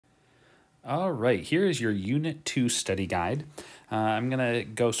All right, here is your Unit 2 study guide. I'm going to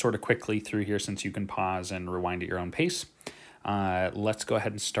go sort of quickly through here since you can pause and rewind at your own pace. Let's go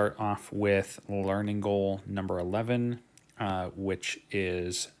ahead and start off with learning goal number 11, which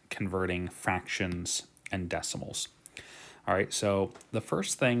is converting fractions and decimals. All right, so the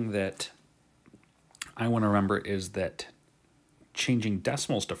first thing that I want to remember is that changing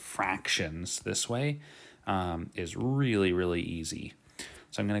decimals to fractions this way is really, really easy.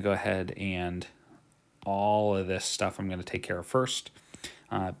 So I'm going to go ahead and all of this stuff I'm going to take care of first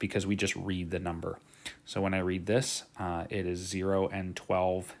because we just read the number. So when I read this, it is 0 and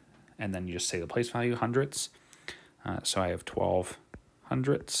 12, and then you just say the place value, hundredths. So I have 12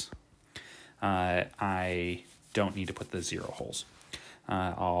 hundredths. I don't need to put the 0 holes.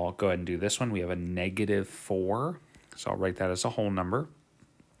 I'll go ahead and do this one. We have a -4, so I'll write that as a whole number.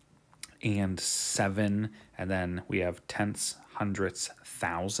 And 7, and then we have tenths, hundredths,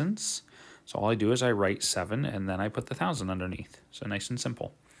 thousandths. So all I do is I write 7, and then I put the thousand underneath. So nice and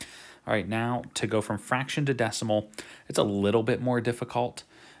simple. All right, now to go from fraction to decimal, it's a little bit more difficult.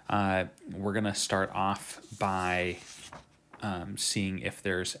 We're going to start off by seeing if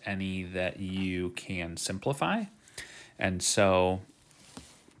there's any that you can simplify. And so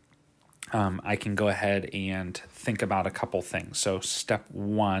I can go ahead and think about a couple things. So step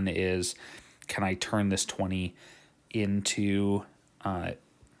 1 is, can I turn this 20 into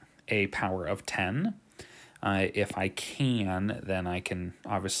a power of 10? If I can, then I can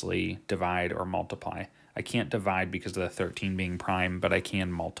obviously divide or multiply. I can't divide because of the 13 being prime, but I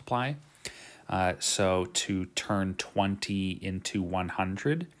can multiply. So to turn 20 into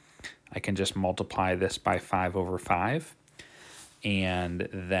 100, I can just multiply this by 5 over 5. And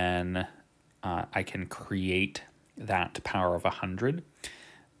then I can create that power of 100.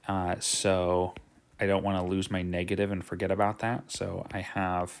 So I don't want to lose my negative and forget about that. So I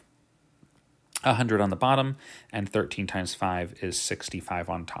have 100 on the bottom, and 13 times 5 is 65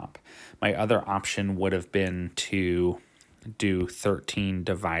 on top. My other option would have been to do 13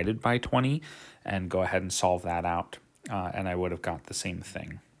 divided by 20 and go ahead and solve that out, and I would have got the same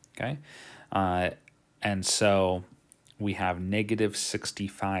thing, okay? And so we have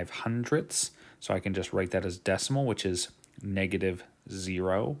 -65 hundredths, so I can just write that as decimal, which is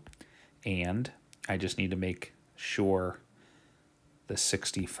 -0, and I just need to make sure the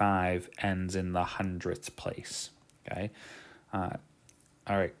 65 ends in the hundredths place, okay? All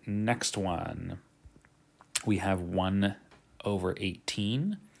right, next one. We have 1 over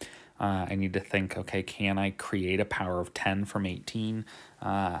 18. I need to think, okay, can I create a power of 10 from 18?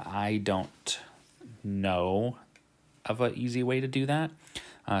 I don't know of an easy way to do that,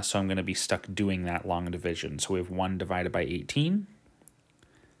 so I'm going to be stuck doing that long division. So we have 1 divided by 18.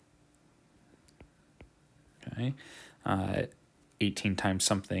 Okay. 18 times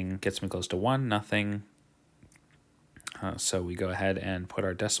something gets me close to 1, nothing. So we go ahead and put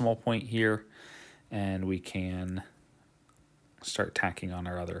our decimal point here, and we can start tacking on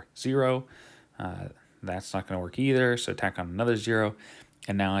our other 0. That's not going to work either, so tack on another 0.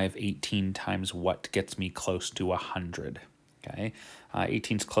 And now I have 18 times what gets me close to 100. Okay,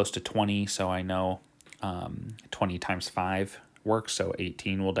 18 is close to 20, so I know 20 times 5 works, so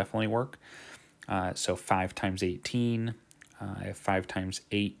 18 will definitely work. So 5 times 18, I have 5 times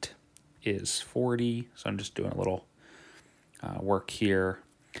 8 is 40, so I'm just doing a little work here.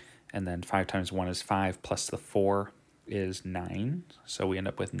 And then 5 times 1 is 5, plus the 4 is 9, so we end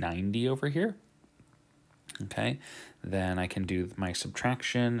up with 90 over here. Okay, then I can do my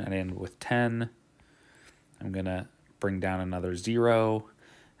subtraction and end with 10. I'm going to bring down another 0,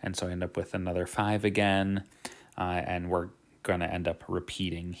 and so I end up with another 5 again, and we're going to end up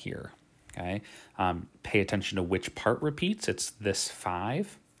repeating here. Okay, pay attention to which part repeats. It's this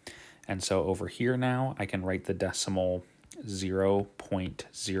 5, and so over here now I can write the decimal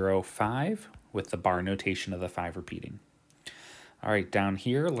 0.05 with the bar notation of the 5 repeating. All right, down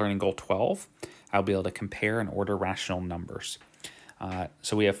here, learning goal 12, I'll be able to compare and order rational numbers.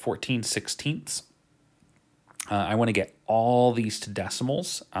 So we have 14/16. I want to get all these to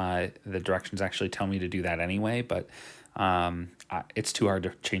decimals. The directions actually tell me to do that anyway, but it's too hard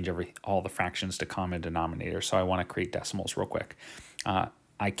to change all the fractions to common denominator, so I want to create decimals real quick.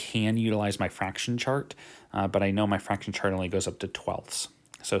 I can utilize my fraction chart, but I know my fraction chart only goes up to twelfths.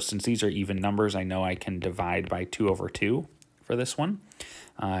 So since these are even numbers, I know I can divide by 2 over 2 for this one,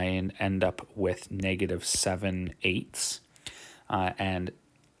 and end up with -7/8. And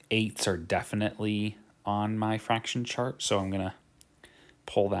 8s are definitely on my fraction chart, so I'm going to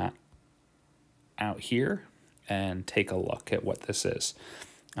pull that out here and take a look at what this is.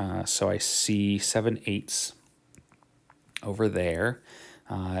 So I see 7/8 over there.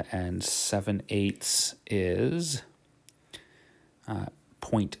 and 7/8 is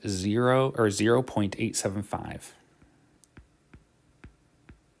 0.875.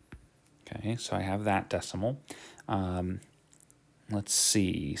 Okay, so I have that decimal. Let's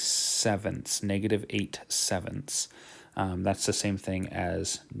see, sevenths, -8/7. That's the same thing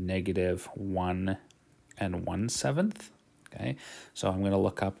as -1 1/7. Okay, so I'm going to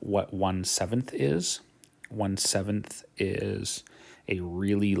look up what 1/7 is. 1/7 is a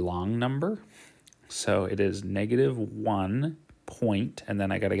really long number. So it is -1 point, and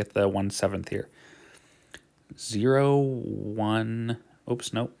then I got to get the 1/7 here. 0, 1,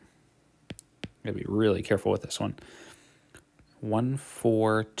 oops, nope. Got to be really careful with this one. 1,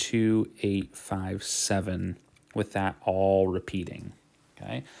 4, 2, 8, 5, 7, with that all repeating.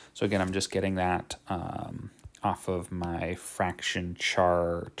 Okay, so again, I'm just getting that off of my fraction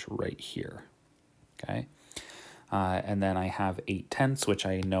chart right here. Okay, and then I have 8/10, which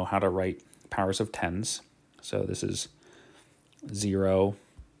I know how to write powers of tens. So this is 0,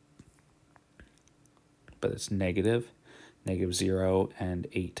 but it's negative, -0, and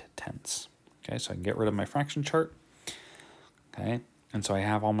 8/10. Okay, so I can get rid of my fraction chart. Okay, and so I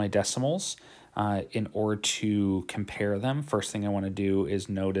have all my decimals. In order to compare them, first thing I want to do is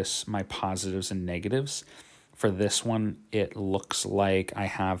notice my positives and negatives. For this one, it looks like I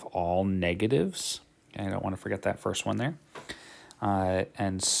have all negatives. Okay, I don't want to forget that first one there.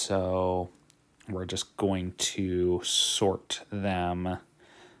 And so we're just going to sort them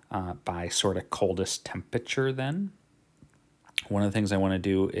by sort of coldest temperature then. One of the things I want to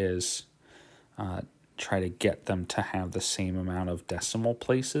do is try to get them to have the same amount of decimal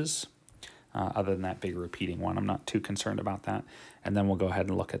places. Other than that big repeating one, I'm not too concerned about that. And then we'll go ahead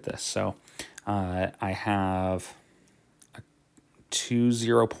and look at this. So I have two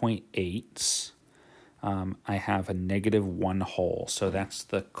 0.8s. I have a -1 whole, so that's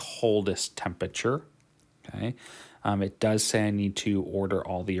the coldest temperature. Okay, it does say I need to order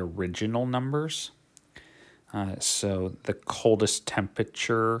all the original numbers. So the coldest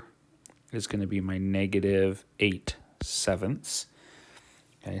temperature is going to be my -8/7.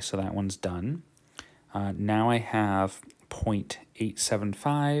 Okay, so that one's done. Now I have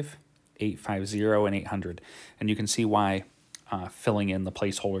 0.875, 850, and 800. And you can see why filling in the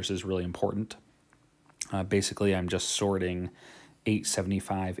placeholders is really important. Basically, I'm just sorting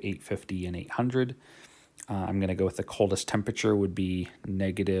 875, 850, and 800. I'm going to go with the coldest temperature would be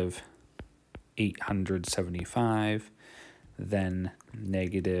 -875, then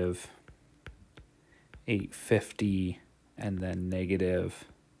 -850, and then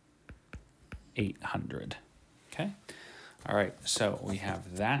 -800. Okay. All right. So we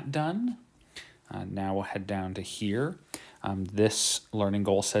have that done. Now we'll head down to here. This learning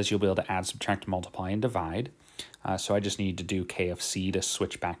goal says you'll be able to add, subtract, multiply, and divide. So I just need to do KFC to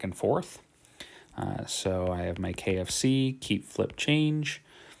switch back and forth. So I have my KFC, keep, flip, change,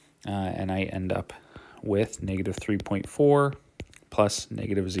 and I end up with -3.4 plus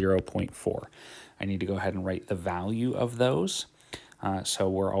 -0.4. I need to go ahead and write the value of those. So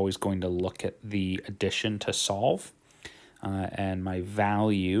we're always going to look at the addition to solve. And my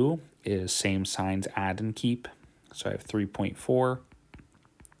value is same signs, add and keep. So I have 3.4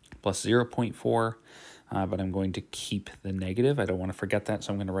 plus 0.4, but I'm going to keep the negative. I don't want to forget that,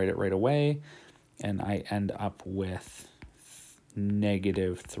 so I'm going to write it right away. And I end up with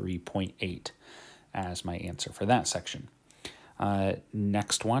 -3.8 as my answer for that section.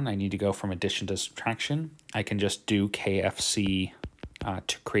 Next one, I need to go from addition to subtraction. I can just do KFC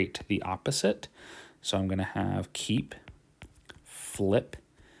to create the opposite. So I'm going to have keep, flip,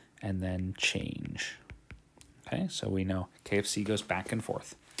 and then change. Okay, so we know KFC goes back and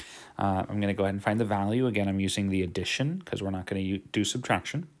forth. I'm going to go ahead and find the value. Again, I'm using the addition because we're not going to do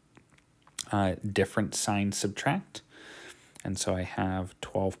subtraction. Different sign subtract. And so I have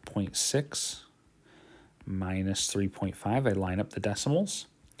 12.6 minus 3.5. I line up the decimals.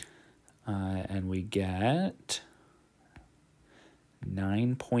 And we get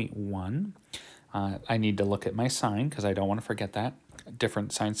 9.1. I need to look at my sign because I don't want to forget that.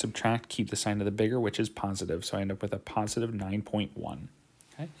 Different sign subtract, keep the sign of the bigger, which is positive. So I end up with a positive 9.1.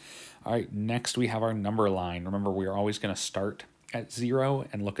 Okay. All right, next we have our number line. Remember, we're always going to start at 0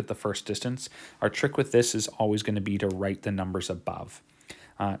 and look at the first distance. Our trick with this is always going to be to write the numbers above.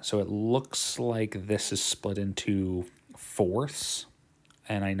 So it looks like this is split into fourths,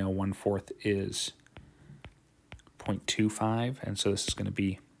 and I know 1/4 is 0.25, and so this is going to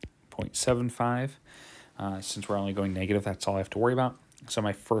be 0.75. Since we're only going negative, that's all I have to worry about. So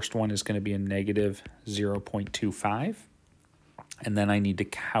my first one is going to be a -0.25. And then I need to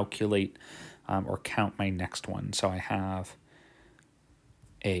calculate or count my next one. So I have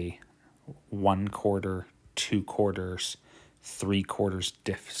a 1/4, 2/4, 3/4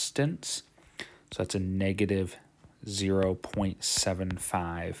 distance. So that's a negative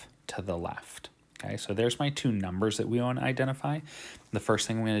 0.75 to the left. Okay, so there's my two numbers that we want to identify. The first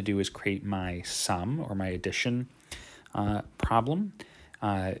thing I'm going to do is create my sum or my addition problem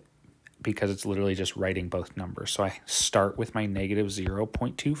because it's literally just writing both numbers. So I start with my negative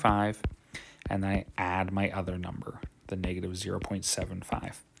 0.25 and then I add my other number, the negative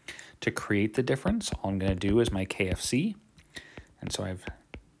 0.75. To create the difference, all I'm going to do is my KFC. And so I have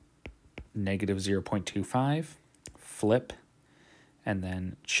negative 0.25, flip, and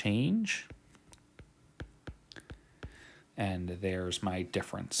then change. And there's my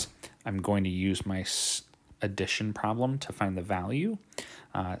difference. I'm going to use my addition problem to find the value.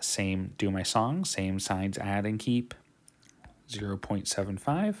 Do my song, same signs, add and keep,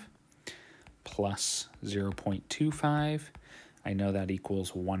 0.75 plus 0.25. I know that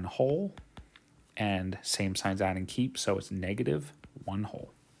equals 1 whole, and same signs, add and keep, so it's negative 1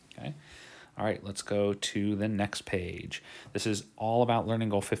 whole. Okay. All right, let's go to the next page. This is all about Learning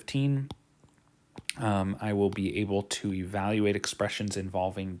Goal 15. I will be able to evaluate expressions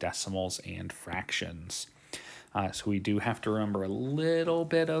involving decimals and fractions. So we do have to remember a little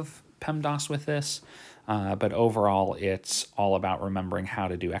bit of PEMDAS with this, but overall it's all about remembering how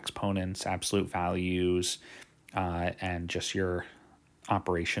to do exponents, absolute values, and just your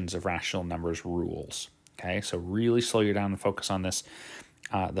operations of rational numbers rules. Okay, so really slow you down and focus on this.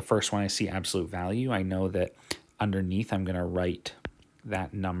 The first one, I see absolute value. I know that underneath I'm going to write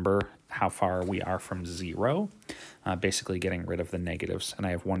that number, how far we are from 0, basically getting rid of the negatives. And I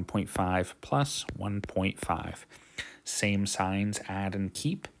have 1.5 plus 1.5. Same signs, add and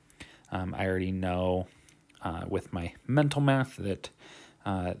keep. I already know with my mental math that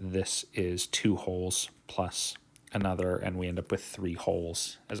this is 2 wholes plus another, and we end up with 3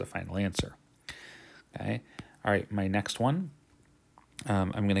 wholes as a final answer. Okay. All right, my next one.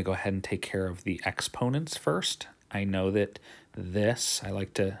 I'm going to go ahead and take care of the exponents first. I know that this, I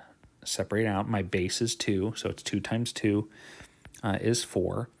like to separate out. My base is 2, so it's 2 times 2 is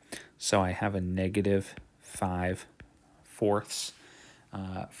 4. So I have a negative 5/4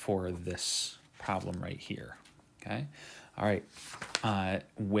 for this problem right here. Okay. All right.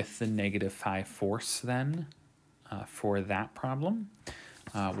 With the negative 5/4 then for that problem,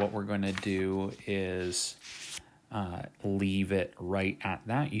 what we're going to do is leave it right at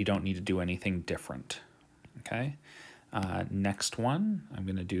that. You don't need to do anything different. Okay. Next one, I'm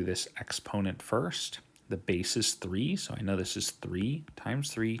going to do this exponent first. The base is 3, so I know this is 3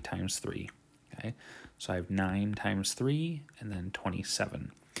 times 3 times 3. Okay, so I have 9 times 3 and then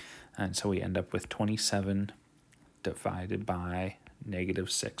 27. And so we end up with 27 divided by negative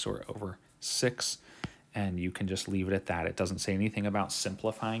 6, or over 6. And you can just leave it at that. It doesn't say anything about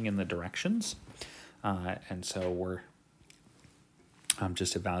simplifying in the directions. And so we're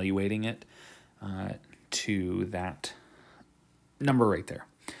just evaluating it to that number right there.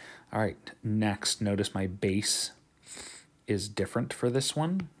 All right, next, notice my base is different for this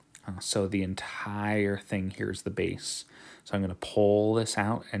one. So the entire thing here is the base. So I'm going to pull this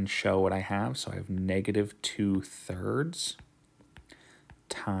out and show what I have. So I have negative 2/3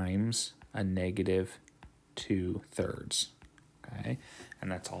 times a negative 2/3. Okay,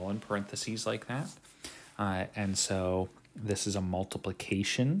 and that's all in parentheses like that. And so this is a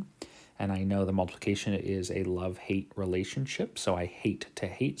multiplication, and I know the multiplication is a love-hate relationship. So I hate to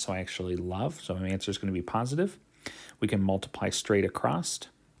hate, so I actually love. So my answer is going to be positive. We can multiply straight across.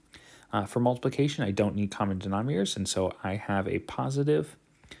 For multiplication, I don't need common denominators, and so I have a positive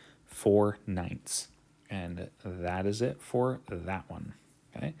 4/9. And that is it for that one.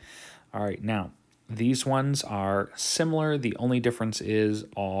 Okay. All right, now these ones are similar. The only difference is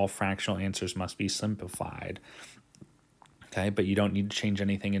all fractional answers must be simplified. Okay, but you don't need to change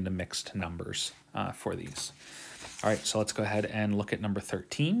anything into mixed numbers for these. All right, so let's go ahead and look at number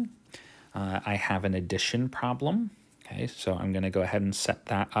 13. I have an addition problem. Okay, so I'm going to go ahead and set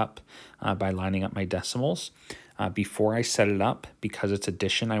that up by lining up my decimals. Before I set it up, because it's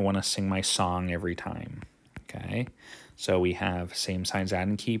addition, I want to sing my song every time. Okay, so we have same signs, add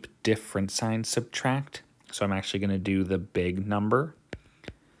and keep, different signs, subtract. So I'm actually going to do the big number,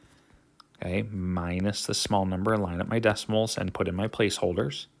 okay, minus the small number, line up my decimals, and put in my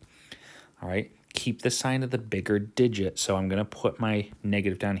placeholders. All right, keep the sign of the bigger digit, so I'm going to put my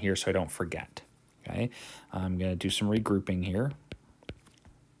negative down here so I don't forget. Okay, I'm going to do some regrouping here.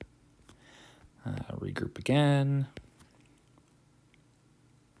 Regroup again.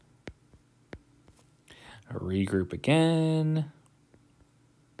 Regroup again.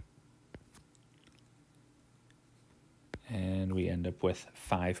 And we end up up with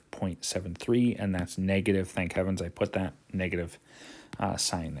 5.73, and that's negative. Thank heavens I put that negative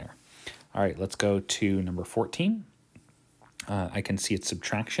sign there. All right, let's go to number 14. I can see it's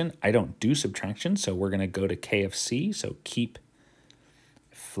subtraction. I don't do subtraction, so we're going to go to KFC. So keep,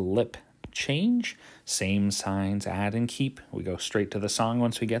 flip, change. Same signs, add and keep. We go straight to the song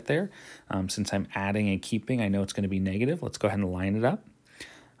once we get there. Since I'm adding and keeping, I know it's going to be negative. Let's go ahead and line it up.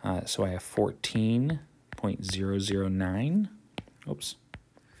 So I have 14.009, oops,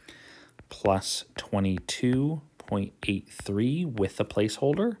 plus 22.83 with a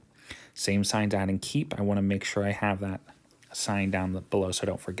placeholder. Same signs, add and keep. I want to make sure I have that sign down below so I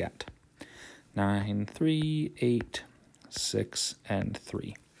don't forget. 9, 3, 8, 6, and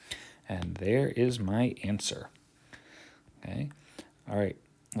 3. And there is my answer. Okay. All right.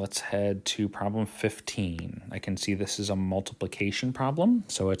 Let's head to problem 15. I can see this is a multiplication problem.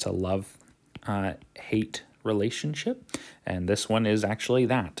 So it's a love-hate relationship. And this one is actually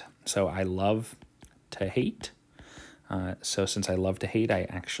that. So I love to hate. So since I love to hate, I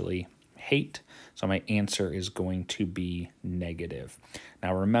actually hate. So my answer is going to be negative.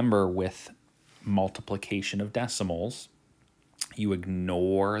 Now remember, with multiplication of decimals, you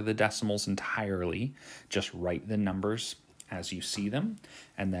ignore the decimals entirely, just write the numbers as you see them,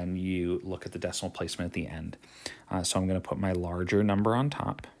 and then you look at the decimal placement at the end. So I'm going to put my larger number on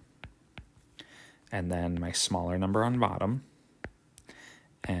top, and then my smaller number on bottom,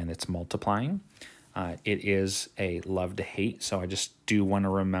 and it's multiplying. It is a love to hate, so I just do want to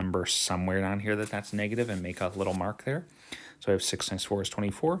remember somewhere down here that that's negative and make a little mark there. So I have 6 times 4 is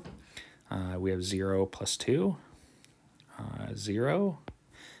 24. We have 0 plus 2, 0,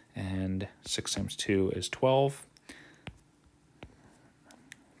 and 6 times 2 is 12.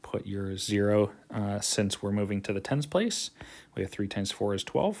 Put your 0, since we're moving to the tens place. We have 3 times 4 is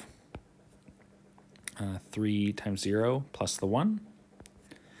 12. 3 times 0 plus the 1.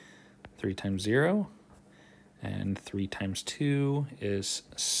 3 times 0. And 3 times 2 is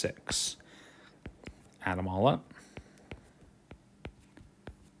 6. Add them all up.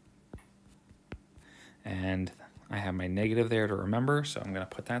 And I have my negative there to remember, so I'm going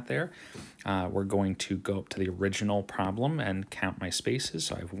to put that there. We're going to go up to the original problem and count my spaces.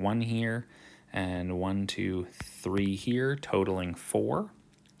 So I have 1 here and 1, 2, 3 here, totaling 4.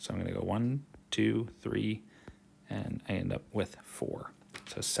 So I'm going to go 1, 2, 3, and I end up with 4.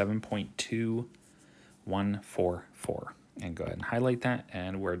 So 7.2144. And go ahead and highlight that,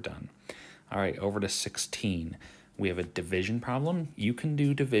 and we're done. All right, over to 16. We have a division problem. You can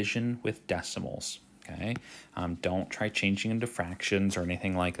do division with decimals. Okay, don't try changing into fractions or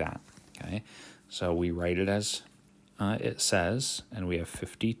anything like that. Okay, so we write it as it says, and we have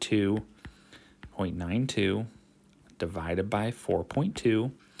 52.92 divided by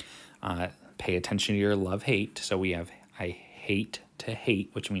 4.2. Pay attention to your love-hate. So we have I hate to hate,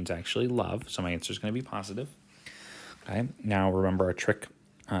 which means I actually love. So my answer is going to be positive. Okay, now remember our trick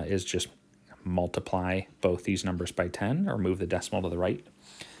is just multiply both these numbers by 10 or move the decimal to the right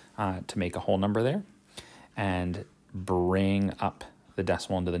to make a whole number there, and bring up the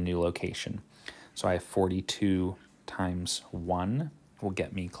decimal into the new location. So I have 42 times 1 will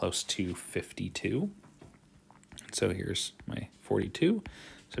get me close to 52. So here's my 42.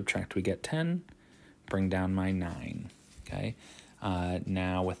 Subtract, we get 10. Bring down my 9. Okay.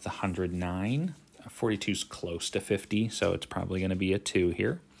 Now with the 109, 42 is close to 50, so it's probably going to be a 2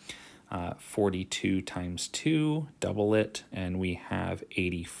 here. 42 times 2, double it, and we have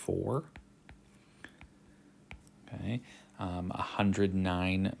 84. Okay,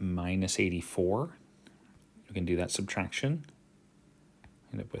 109 minus 84. We can do that subtraction.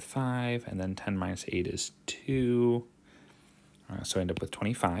 End up with 5, and then 10 minus 8 is 2. So I end up with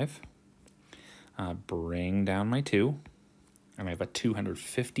 25. Bring down my 2, and I have a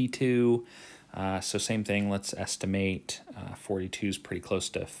 252. So same thing, let's estimate 42 is pretty close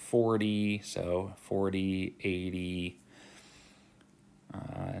to 40, so 40, 80,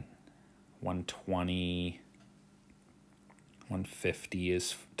 120, 150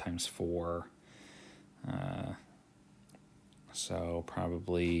 is times 4, so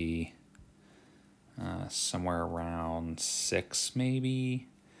probably somewhere around 6 maybe.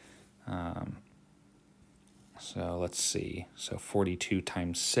 So let's see. So 42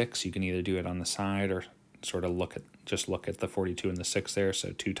 times 6, you can either do it on the side or sort of look at the 42 and the 6 there.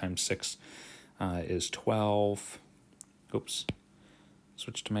 So 2 times 6 is 12. Oops.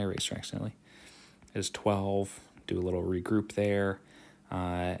 Switch to my eraser accidentally. Is 12. Do a little regroup there.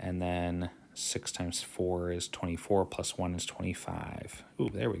 And then 6 times 4 is 24 plus 1 is 25.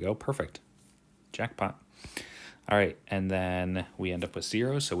 Ooh, there we go. Perfect. Jackpot. All right, and then we end up with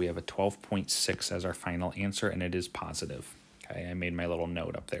 0, so we have a 12.6 as our final answer, and it is positive. Okay, I made my little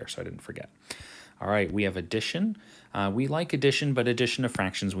note up there so I didn't forget. All right, we have addition. We like addition, but addition of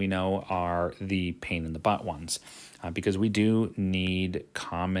fractions we know are the pain in the butt ones because we do need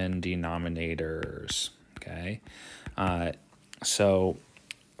common denominators, okay? So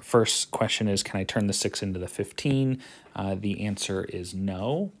first question is, can I turn the 6 into the 15? The answer is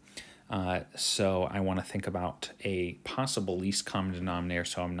no. So I want to think about a possible least common denominator,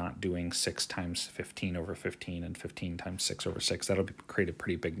 so I'm not doing 6 times 15 over 15 and 15 times 6 over 6. That'll create a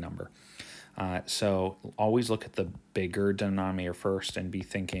pretty big number. So always look at the bigger denominator first and be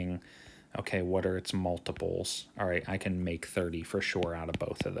thinking, okay, what are its multiples? All right, I can make 30 for sure out of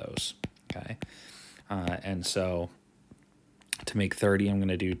both of those, okay? And so to make 30, I'm going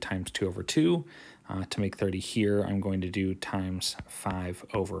to do times 2 over 2. To make 30 here, I'm going to do times 5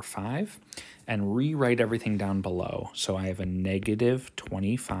 over 5 and rewrite everything down below. So I have a negative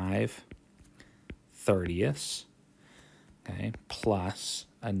 25 thirtieths, okay, plus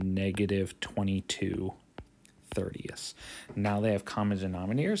a negative 22 thirtieths. Now they have common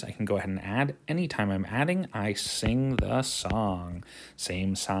denominators. I can go ahead and add. Anytime I'm adding, I sing the song.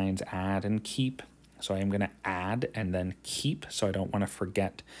 Same signs, add and keep. So I'm going to add and then keep, so I don't want to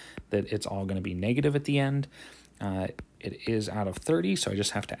forget that it's all going to be negative at the end. It is out of 30, so I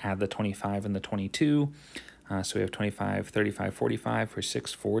just have to add the 25 and the 22. So we have 25, 35, 45 for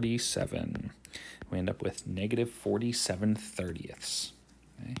 6, 47. We end up with negative 47 thirtieths.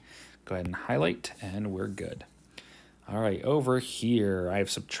 Okay. Go ahead and highlight, and we're good. All right, over here, I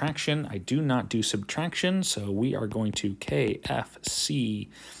have subtraction. I do not do subtraction, so we are going to KFC.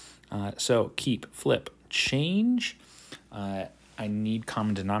 So keep, flip, change. I need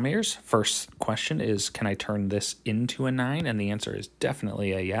common denominators. First question is, can I turn this into a 9? And the answer is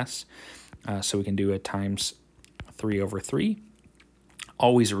definitely a yes. So we can do a times 3 over 3.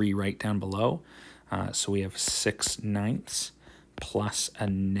 Always rewrite down below. So we have 6 ninths plus a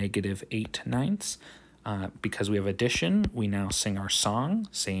negative 8 ninths. Because we have addition, we now sing our song.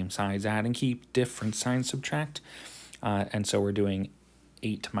 Same signs, add and keep, different signs, subtract. And so we're doing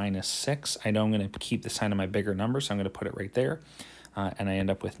 8 minus 6. I know I'm going to keep the sign of my bigger number, so I'm going to put it right there. And I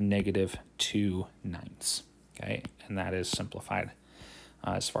end up with negative 2 ninths. Okay, and that is simplified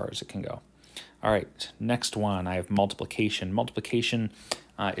as far as it can go. All right, next one, I have multiplication. Multiplication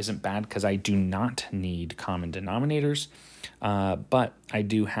isn't bad because I do not need common denominators, but I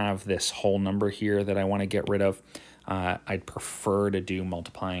do have this whole number here that I want to get rid of. I'd prefer to do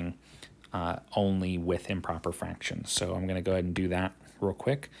multiplying only with improper fractions. So I'm going to go ahead and do that real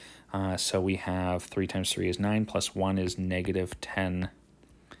quick. So we have 3 times 3 is 9, plus 1 is negative 10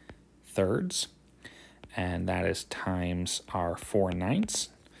 thirds, and that is times our 4 ninths.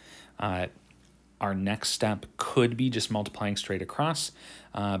 Our next step could be just multiplying straight across,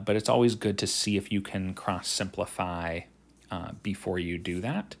 but it's always good to see if you can cross simplify before you do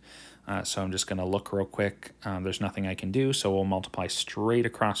that. So I'm just going to look real quick. There's nothing I can do, so we'll multiply straight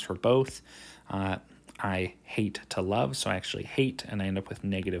across for both. I hate to love, so I actually hate, and I end up with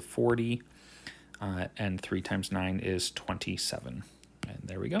negative 40, and 3 times 9 is 27. And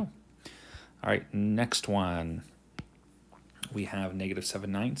there we go. All right, next one. We have negative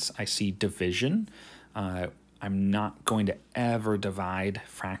 7 ninths. I see division. I'm not going to ever divide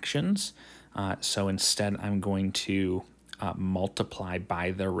fractions, so instead I'm going to multiply by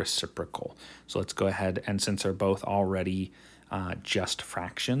the reciprocal. So let's go ahead, and since they're both already just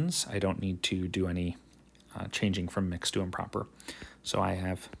fractions, I don't need to do any changing from mixed to improper. So I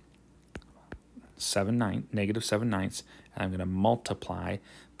have negative 7 ninths, and I'm going to multiply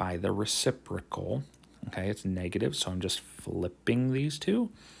by the reciprocal. Okay, it's negative, so I'm just flipping these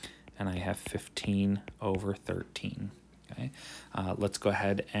two, and I have 15 over 13. Okay, let's go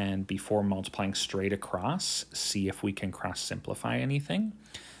ahead and, before multiplying straight across, see if we can cross simplify anything.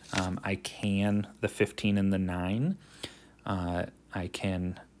 I can, the 15 and the 9, I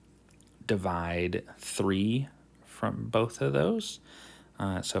can divide 3 from both of those.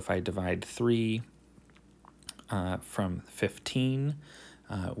 So if I divide 3 from 15,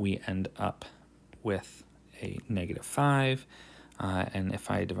 we end up with a negative 5. And if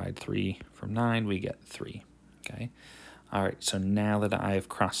I divide 3 from 9, we get 3. Okay. All right, so now that I've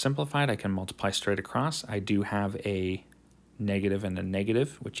cross-simplified, I can multiply straight across. I do have a negative and a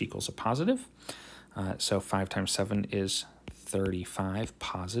negative, which equals a positive. So 5 times 7 is 35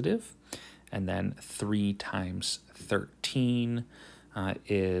 positive. And then 3 times 13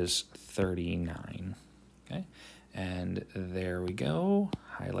 is 39. Okay, and there we go.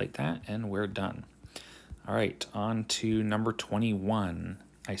 Highlight that, and we're done. All right, on to number 21.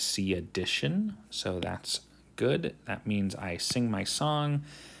 I see addition, so that's good. That means I sing my song.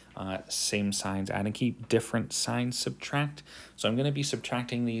 same signs add and keep, different signs subtract. So I'm going to be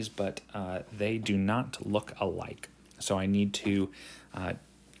subtracting these, but they do not look alike. So I need to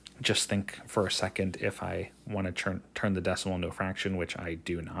just think for a second if I want to turn the decimal into a fraction, which I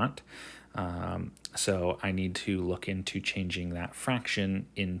do not. So I need to look into changing that fraction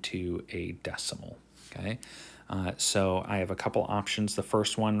into a decimal, okay? So I have a couple options. The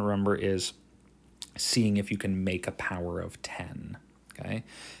first one, remember, is seeing if you can make a power of 10, okay?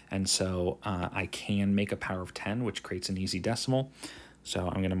 And so I can make a power of 10, which creates an easy decimal. So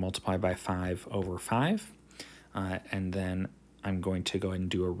I'm going to multiply by 5 over 5, and then I'm going to go ahead and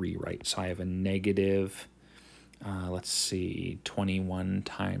do a rewrite. So I have a negative, let's see, 21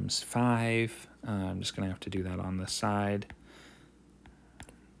 times 5. I'm just going to have to do that on the side,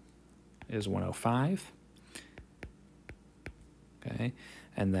 is 105. Okay,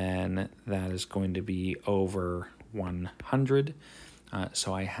 and then that is going to be over 100.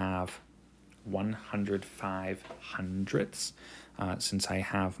 So I have 105 hundredths. Since I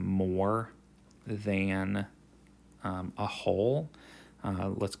have more than a whole,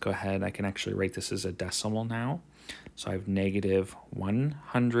 let's go ahead. I can actually write this as a decimal now. So I have negative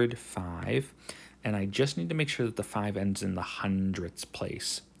 105, and I just need to make sure that the 5 ends in the hundredths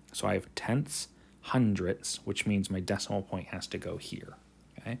place. So I have tenths, hundredths, which means my decimal point has to go here.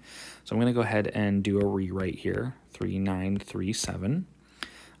 Okay, so I'm going to go ahead and do a rewrite here, 3937,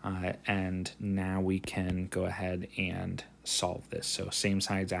 and now we can go ahead and solve this. So same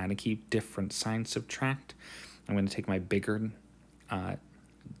sides add and keep, different signs subtract. I'm going to take my bigger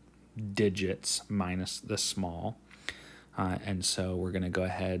digits minus the small, and so we're going to go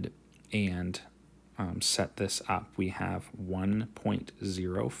ahead and set this up. We have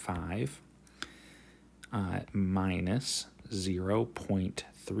 1.05 minus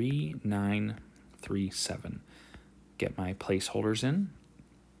 0.3937. Get my placeholders in,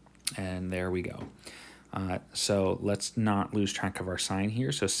 and there we go. So let's not lose track of our sign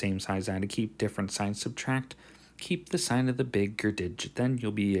here. So same size add to keep, different signs subtract. Keep the sign of the bigger digit, then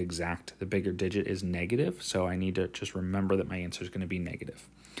you'll be exact. The bigger digit is negative, so I need to just remember that my answer is going to be negative.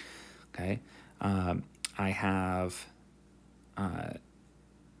 Okay, I have to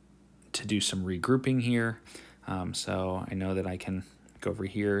do some regrouping here. So I know that I can go over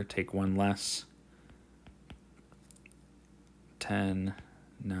here, take one less, 10,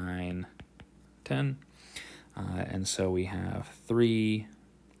 9, 10. And so we have 3,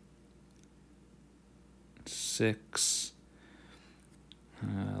 6.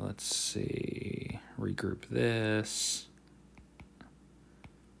 Let's see, regroup this.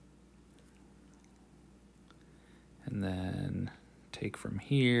 And then take from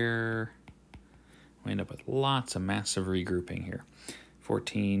here. We end up with lots of massive regrouping here.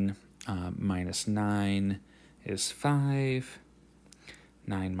 14 minus 9 is 5.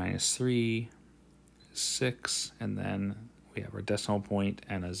 9 minus 3 is 6. And then we have our decimal point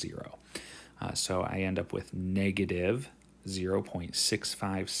and a 0. So I end up with negative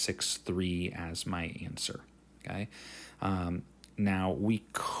 0.6563 as my answer. Okay. Now, we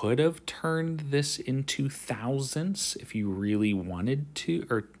could have turned this into thousandths if you really wanted to,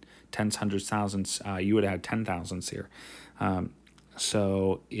 or tens, hundreds, thousandths. You would have had 10 thousandths here.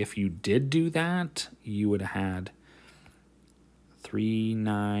 So if you did do that, you would have had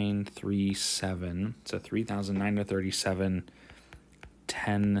 3937. So 3,937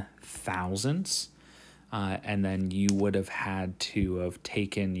 10 thousandths. And then you would have had to have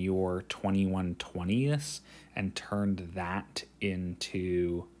taken your 21 20ths and turned that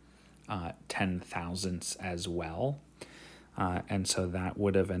into 10 thousandths as well. And so that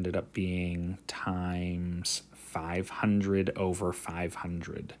would have ended up being times 500 over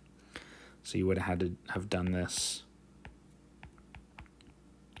 500. So you would have had to have done this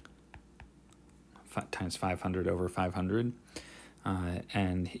times 500 over 500.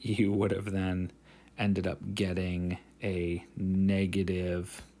 And you would have then ended up getting a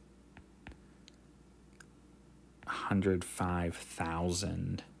negative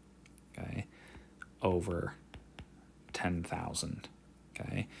 105,000, okay, over 10,000,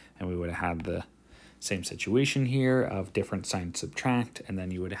 okay? And we would have had the same situation here of different signs subtract, and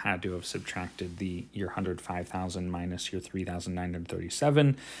then you would have had to have subtracted your 105,000 minus your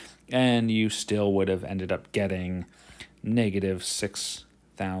 3,937, and you still would have ended up getting negative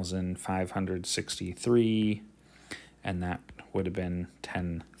 6,563, and that would have been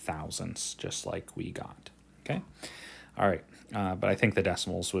 10 thousandths, just like we got. Okay, all right, but I think the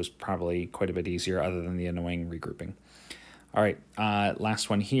decimals was probably quite a bit easier, other than the annoying regrouping. All right, last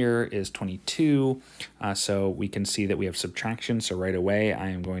one here is 22. So we can see that we have subtraction. So right away, I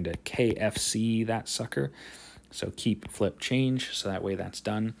am going to KFC that sucker. So keep, flip, change. So that way that's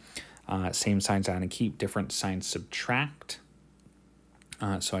done. Same signs add and keep, different signs subtract.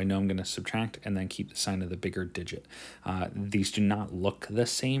 So I know I'm going to subtract and then keep the sign of the bigger digit. These do not look the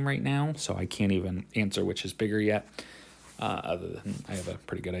same right now, so I can't even answer which is bigger yet, other than I have a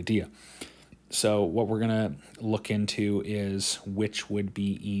pretty good idea. So what we're going to look into is which would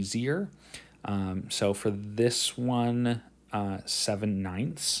be easier. So for this one,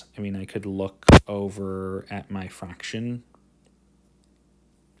 7/9, I mean, I could look over at my fraction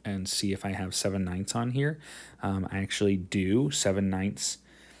and see if I have 7/9 on here. I actually do. 7/9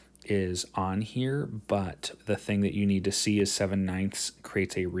 is on here, but the thing that you need to see is 7/9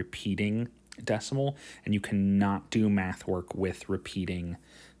 creates a repeating decimal, and you cannot do math work with repeating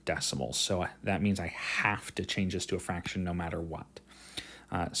decimals. So that means I have to change this to a fraction no matter what.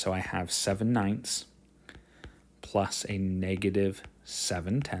 So I have 7/9 plus a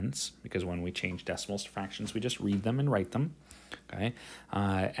 -7/10, because when we change decimals to fractions, we just read them and write them. Okay,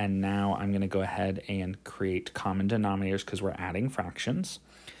 and now I'm going to go ahead and create common denominators because we're adding fractions.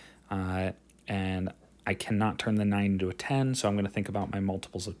 And I cannot turn the 9 into a 10, so I'm going to think about my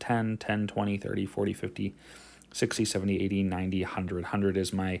multiples of 10, 10, 20, 30, 40, 50, 60, 70, 80, 90, 100. 100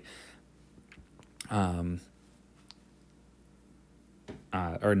 is my,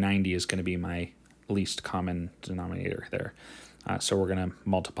 or 90 is going to be my least common denominator there. So we're going to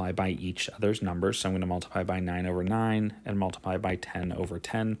multiply by each other's numbers. So I'm going to multiply by 9 over 9 and multiply by 10 over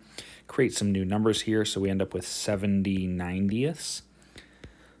 10. Create some new numbers here. So we end up with 70/90ths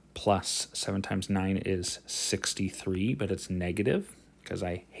plus 7 times 9 is 63, but it's negative because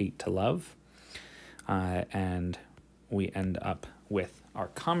I hate to love. And we end up with our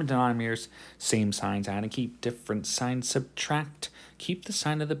common denominators, same signs add and keep, different signs subtract. Keep the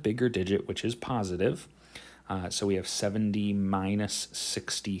sign of the bigger digit, which is positive. So we have 70 minus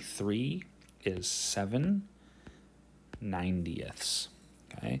 63 is 7/90ths.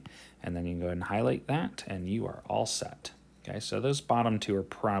 Okay, and then you can go ahead and highlight that, and you are all set. Okay, so those bottom two are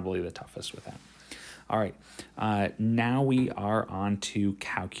probably the toughest with that. All right, now we are on to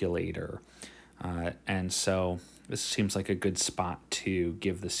calculator. And so this seems like a good spot to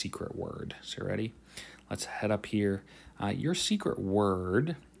give the secret word. So ready? Let's head up here. Your secret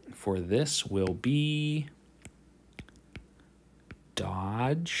word for this will be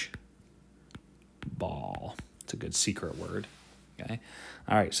dodge ball. It's a good secret word. Okay.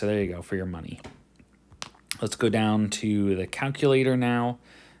 All right, so there you go for your money. Let's go down to the calculator now,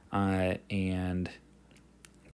 and